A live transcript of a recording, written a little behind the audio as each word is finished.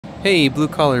Hey, Blue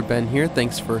Collar Ben here,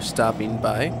 thanks for stopping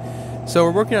by. So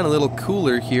we're working on a little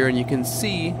cooler here, and you can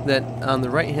see that on the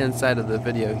right hand side of the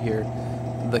video here,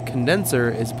 the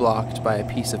condenser is blocked by a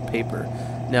piece of paper.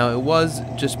 Now it was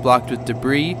just blocked with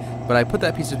debris, but I put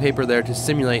that piece of paper there to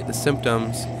simulate the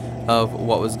symptoms of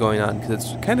what was going on,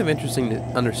 because it's kind of interesting to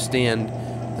understand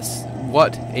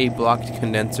what a blocked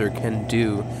condenser can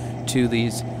do to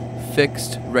these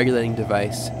fixed regulating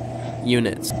device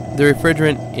units. The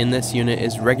refrigerant in this unit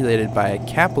is regulated by a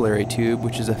capillary tube,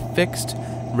 which is a fixed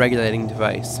regulating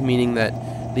device, meaning that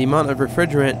the amount of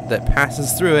refrigerant that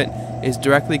passes through it is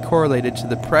directly correlated to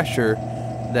the pressure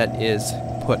that is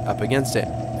put up against it.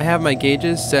 I have my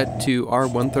gauges set to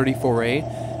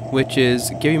R134A, which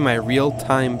is giving my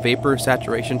real-time vapor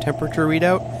saturation temperature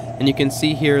readout, and you can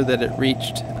see here that it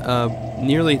reached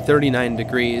nearly 39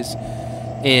 degrees,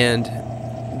 and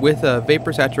with a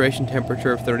vapor saturation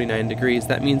temperature of 39 degrees,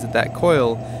 that means that that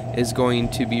coil is going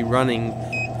to be running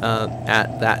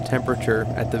at that temperature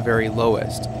at the very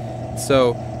lowest.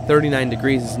 So 39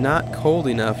 degrees is not cold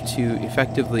enough to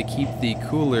effectively keep the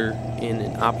cooler in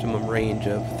an optimum range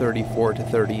of 34 to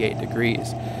 38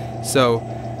 degrees. So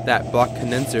that block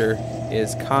condenser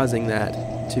is causing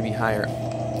that to be higher.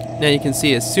 Now you can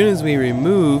see as soon as we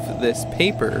remove this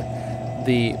paper,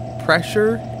 the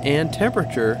pressure and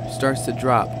temperature starts to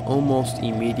drop almost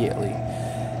immediately.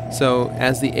 So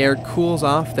as the air cools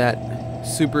off that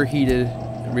superheated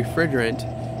refrigerant,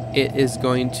 it is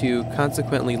going to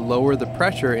consequently lower the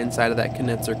pressure inside of that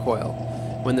condenser coil.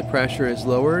 When the pressure is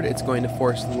lowered, it's going to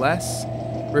force less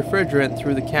refrigerant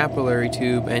through the capillary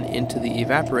tube and into the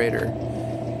evaporator,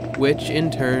 which in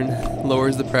turn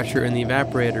lowers the pressure in the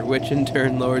evaporator, which in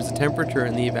turn lowers the temperature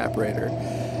in the evaporator.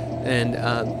 And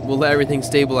we'll let everything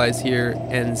stabilize here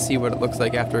and see what it looks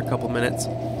like after a couple minutes.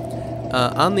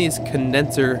 On these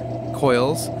condenser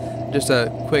coils, just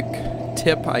a quick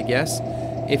tip, I guess,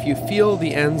 if you feel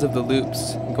the ends of the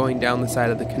loops going down the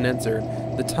side of the condenser,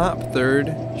 the top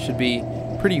third should be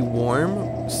pretty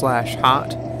warm slash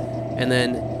hot, and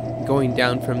then going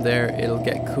down from there it'll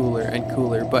get cooler and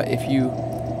cooler. But if you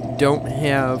don't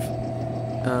have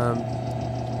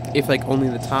if like only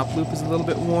the top loop is a little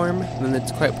bit warm, then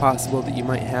it's quite possible that you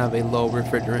might have a low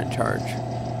refrigerant charge.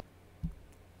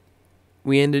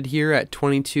 We ended here at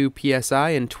 22 psi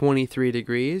and 23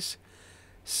 degrees,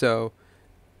 so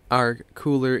our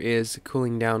cooler is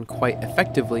cooling down quite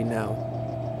effectively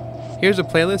now. Here's a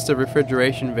playlist of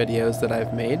refrigeration videos that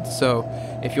I've made, so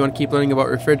if you want to keep learning about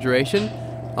refrigeration,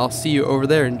 I'll see you over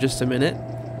there in just a minute.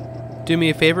 Do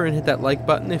me a favor and hit that like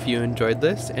button if you enjoyed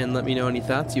this, and let me know any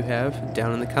thoughts you have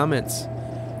down in the comments.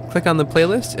 Click on the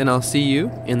playlist and I'll see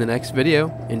you in the next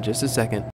video in just a second.